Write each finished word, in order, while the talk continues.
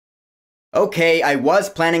Okay, I was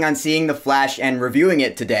planning on seeing The Flash and reviewing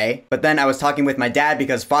it today, but then I was talking with my dad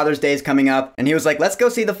because Father's Day is coming up, and he was like, let's go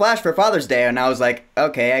see The Flash for Father's Day, and I was like,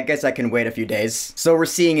 okay, I guess I can wait a few days. So we're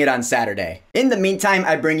seeing it on Saturday. In the meantime,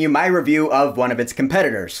 I bring you my review of one of its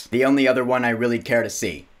competitors, the only other one I really care to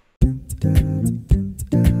see.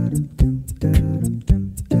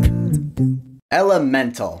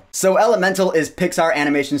 Elemental. So Elemental is Pixar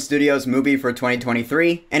Animation Studios' movie for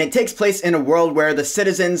 2023, and it takes place in a world where the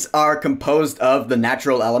citizens are composed of the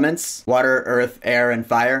natural elements, water, earth, air, and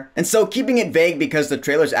fire. And so keeping it vague because the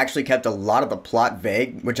trailers actually kept a lot of the plot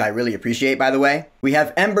vague, which I really appreciate, by the way. We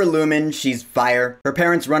have Ember Lumen, she's fire. Her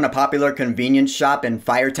parents run a popular convenience shop in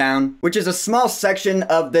Firetown, which is a small section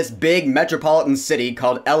of this big metropolitan city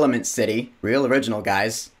called Element City. Real original,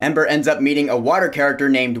 guys. Ember ends up meeting a water character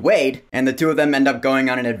named Wade, and the two of them end up going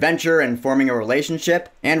on an adventure and forming a relationship,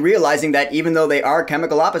 and realizing that even though they are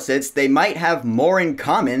chemical opposites, they might have more in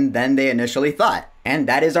common than they initially thought. And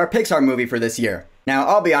that is our Pixar movie for this year. Now,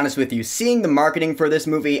 I'll be honest with you, seeing the marketing for this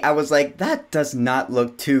movie, I was like, that does not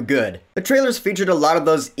look too good. The trailers featured a lot of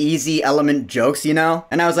those easy element jokes, you know?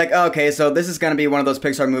 And I was like, oh, okay, so this is gonna be one of those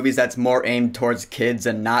Pixar movies that's more aimed towards kids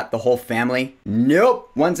and not the whole family.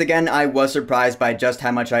 Nope! Once again, I was surprised by just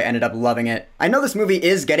how much I ended up loving it. I know this movie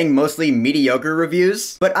is getting mostly mediocre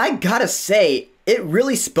reviews, but I gotta say, it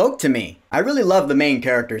really spoke to me. I really love the main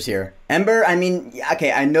characters here. Ember, I mean,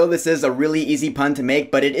 okay, I know this is a really easy pun to make,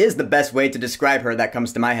 but it is the best way to describe her that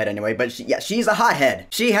comes to my head anyway, but she's a hothead.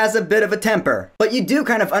 She has a bit of a temper. But you do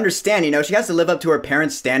kind of understand, you know, she has to live up to her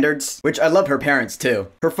parents' standards, which I love her parents too.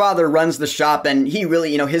 Her father runs the shop and he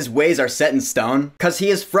really, you know, his ways are set in stone, because he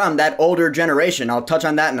is from that older generation. I'll touch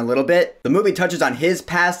on that in a little bit. The movie touches on his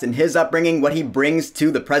past and his upbringing, what he brings to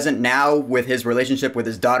the present now with his relationship with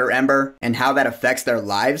his daughter Ember, and how that affects their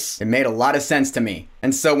lives. It made a lot of sense to me.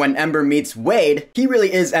 And so when Ember meets Wade, he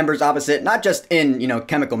really is Ember's opposite, not just in, you know,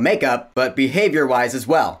 chemical makeup, but behavior-wise as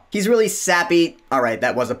well. He's really sappy. Alright,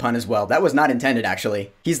 that was a pun as well. That was not intended,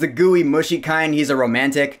 actually. He's the gooey, mushy kind. He's a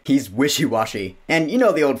romantic. He's wishy-washy. And you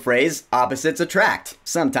know the old phrase, opposites attract.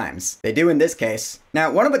 Sometimes. They do in this case.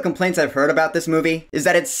 Now, one of the complaints I've heard about this movie is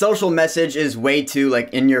that its social message is way too,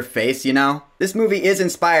 like, in your face, you know? This movie is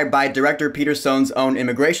inspired by director Peter Sohn's own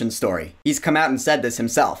immigration story. He's come out and said this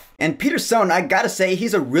himself. And Peter Sohn, I gotta say,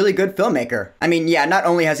 he's a really good filmmaker. I mean, yeah, not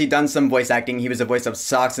only has he done some voice acting, he was the voice of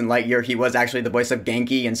Socks in Lightyear, he was actually the voice of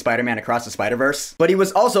Genki in Spider-Man Across the Spider-Verse, but he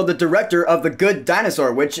was also the director of The Good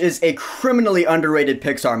Dinosaur, which is a criminally underrated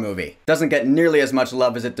Pixar movie. Doesn't get nearly as much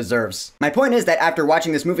love as it deserves. My point is that after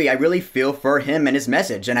watching this movie, I really feel for him and his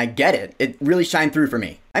message, and I get it. It really shined through for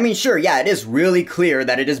me. I mean, sure, yeah, it is really clear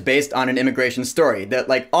that it is based on an immigration story, that,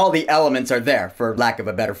 like, all the elements are there, for lack of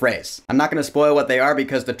a better phrase. I'm not gonna spoil what they are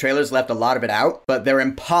because the trailers left a lot of it out, but they're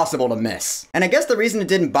impossible to miss. And I guess the reason it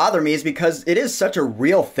didn't bother me is because it is such a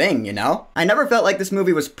real thing, you know? I never felt like this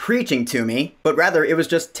movie was preaching to me, but rather it was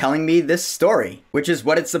just telling me this story, which is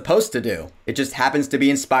what it's supposed to do. It just happens to be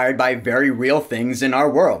inspired by very real things in our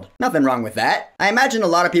world. Nothing wrong with that. I imagine a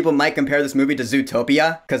lot of people might compare this movie to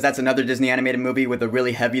Zootopia, because that's another Disney animated movie with a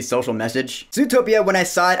really heavy social message. Zootopia, when I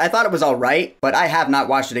saw it, I thought it was alright, but I have not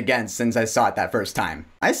watched it again since I saw it that first time.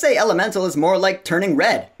 I say Elemental is more like Turning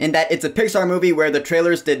Red, in that it's a Pixar movie where the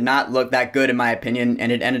trailers did not look that good in my opinion,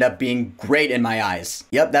 and it ended up being great in my eyes.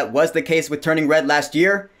 Yep, that was the case with Turning Red last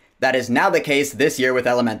year. That is now the case this year with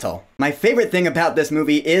Elemental. My favorite thing about this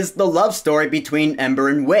movie is the love story between Ember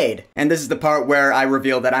and Wade. And this is the part where I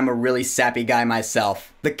reveal that I'm a really sappy guy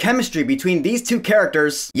myself. The chemistry between these two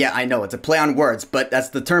characters, yeah, I know it's a play on words, but that's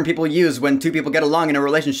the term people use when two people get along in a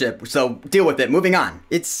relationship, so deal with it, moving on.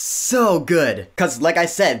 It's so good. Cause like I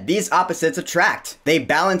said, these opposites attract. They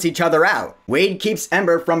balance each other out. Wade keeps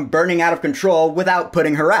Ember from burning out of control without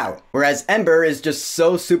putting her out. Whereas Ember is just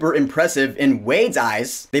so super impressive in Wade's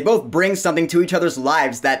eyes. They both bring something to each other's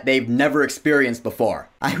lives that they've never experienced before.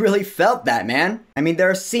 I really felt that, man. I mean, there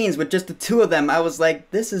are scenes with just the two of them. I was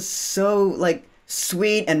like, this is so, like,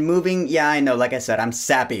 sweet and moving. Yeah, I know, like I said, I'm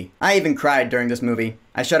sappy. I even cried during this movie.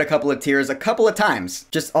 I shed a couple of tears a couple of times.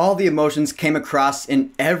 Just all the emotions came across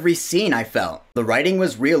in every scene I felt. The writing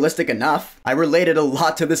was realistic enough. I related a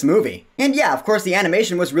lot to this movie. And yeah, of course the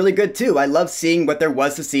animation was really good too. I loved seeing what there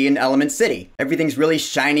was to see in Element City. Everything's really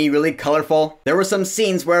shiny, really colorful. There were some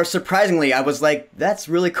scenes where surprisingly I was like, that's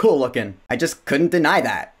really cool looking. I just couldn't deny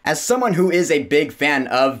that. As someone who is a big fan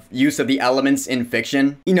of use of the elements in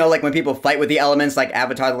fiction, you know, like when people fight with the elements like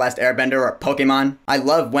Avatar: The Last Airbender or Pokemon, I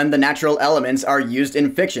love when the natural elements are used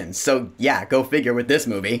in fiction, so yeah, go figure with this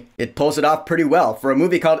movie. It pulls it off pretty well. For a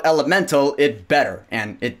movie called Elemental, it better,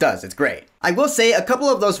 and it does, it's great. I will say a couple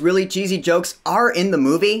of those really cheesy jokes are in the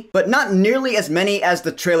movie, but not nearly as many as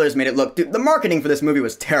the trailers made it look. Dude, the marketing for this movie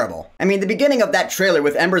was terrible. I mean, the beginning of that trailer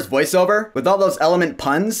with Ember's voiceover, with all those element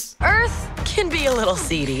puns. Earth can be a little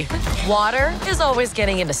seedy. Water is always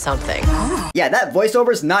getting into something. Yeah, that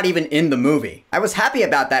voiceover's not even in the movie. I was happy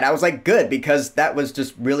about that. I was like, good, because that was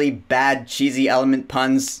just really bad, cheesy element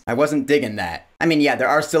puns. I wasn't digging that. I mean, yeah, there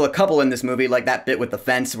are still a couple in this movie, like that bit with the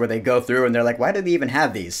fence where they go through and they're like, why do they even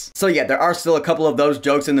have these? So yeah, there are still a couple of those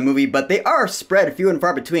jokes in the movie, but they are spread few and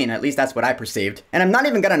far between, at least that's what I perceived. And I'm not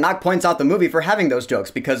even gonna knock points out the movie for having those jokes,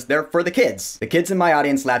 because they're for the kids. The kids in my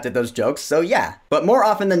audience laughed at those jokes, so yeah. But more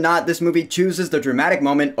often than not, this movie chooses the dramatic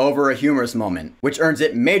moment over a humorous moment, which earns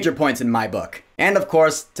it major points in my book. And of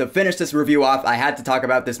course, to finish this review off, I had to talk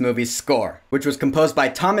about this movie's score, which was composed by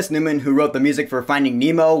Thomas Newman, who wrote the music for Finding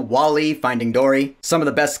Nemo, WALL-E, Finding Dory, some of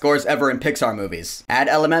the best scores ever in Pixar movies. Add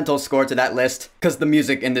Elemental's score to that list, because the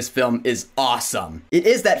music in this film is awesome. It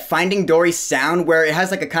is that Finding Dory sound where it has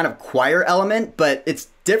like a kind of choir element, but it's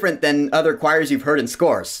different than other choirs you've heard in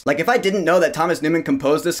scores. Like, if I didn't know that Thomas Newman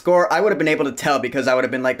composed this score, I would have been able to tell, because I would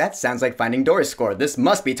have been like, that sounds like Finding Dory's score. This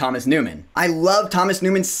must be Thomas Newman. I love Thomas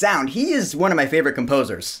Newman's sound. He is one of my favorite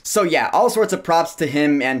composers. So yeah, all sorts of props to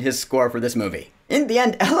him and his score for this movie. In the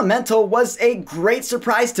end, Elemental was a great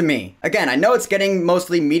surprise to me. Again, I know it's getting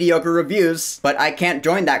mostly mediocre reviews, but I can't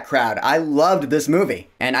join that crowd. I loved this movie,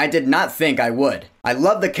 and I did not think I would. I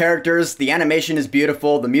love the characters, the animation is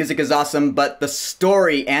beautiful, the music is awesome, but the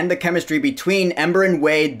story and the chemistry between Ember and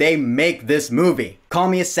Wade, they make this movie. Call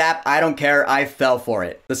me a sap, I don't care, I fell for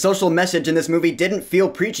it. The social message in this movie didn't feel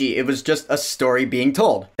preachy, it was just a story being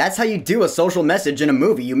told. That's how you do a social message in a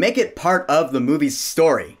movie, you make it part of the movie's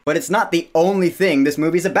story. But it's not the only thing this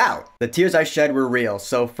movie's about. The tears I shed were real,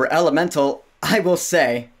 so for Elemental, I will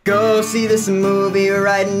say, go see this movie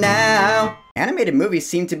right now. Animated movies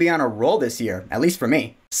seem to be on a roll this year, at least for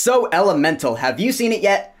me. So Elemental, have you seen it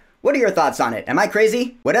yet? What are your thoughts on it? Am I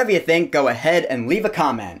crazy? Whatever you think, go ahead and leave a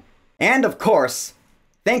comment. And of course,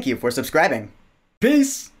 thank you for subscribing.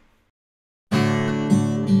 Peace!